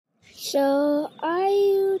So, are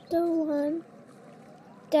you the one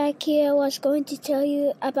that kid was going to tell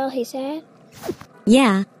you about his hat?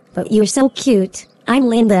 Yeah, but you're so cute. I'm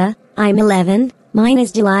Linda, I'm 11, mine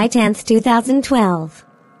is July 10th, 2012.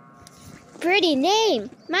 Pretty name.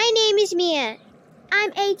 My name is Mia.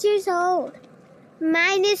 I'm 8 years old.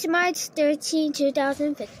 Mine is March 13,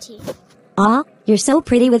 2015. Aw, you're so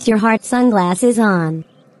pretty with your heart sunglasses on.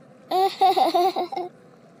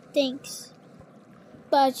 Thanks.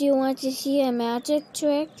 But you want to see a magic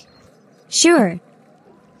trick? Sure.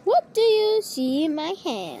 What do you see in my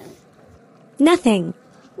hand? Nothing.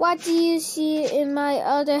 What do you see in my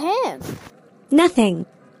other hand? Nothing.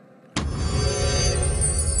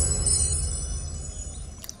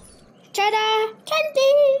 Ta-da!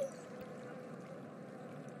 Candy!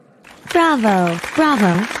 Bravo,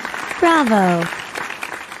 bravo, bravo.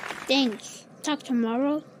 Thanks. Talk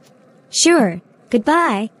tomorrow. Sure.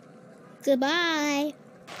 Goodbye. Goodbye.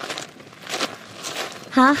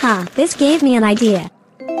 Haha, this gave me an idea.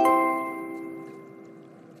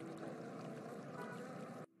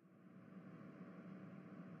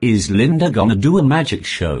 Is Linda gonna do a magic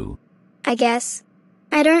show? I guess.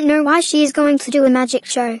 I don't know why she is going to do a magic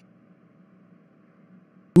show.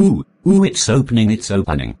 Ooh, it's opening.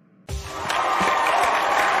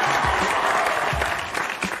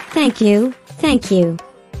 Thank you.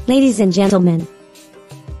 Ladies and gentlemen.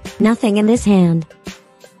 Nothing in this hand.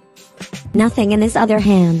 Nothing in this other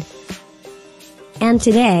hand. And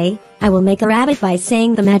today, I will make a rabbit by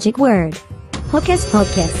saying the magic word. Hocus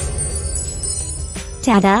Pocus.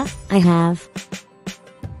 Ta-da, I have.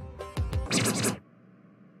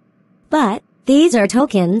 But, these are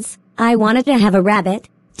tokens. I wanted to have a rabbit.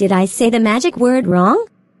 Did I say the magic word wrong?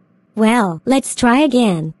 Well, let's try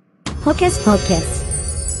again. Hocus Pocus.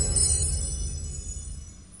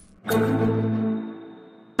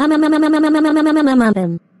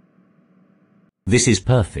 This is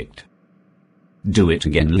perfect. Do it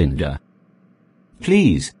again, Linda.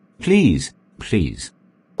 Please.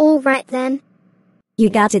 All right then. You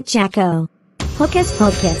got it, Jacko. Hocus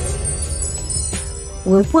Pocus.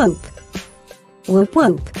 Whoop whoop. Whoop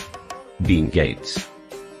whoop. Bean Gates.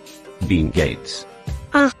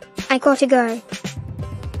 I gotta go.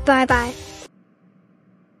 Bye-bye.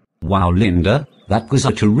 Wow, Linda, that was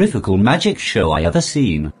a terrifical magic show I ever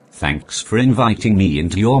seen. Thanks for inviting me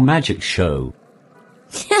into your magic show.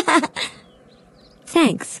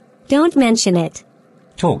 Thanks. Don't mention it.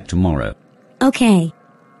 Talk tomorrow. Okay.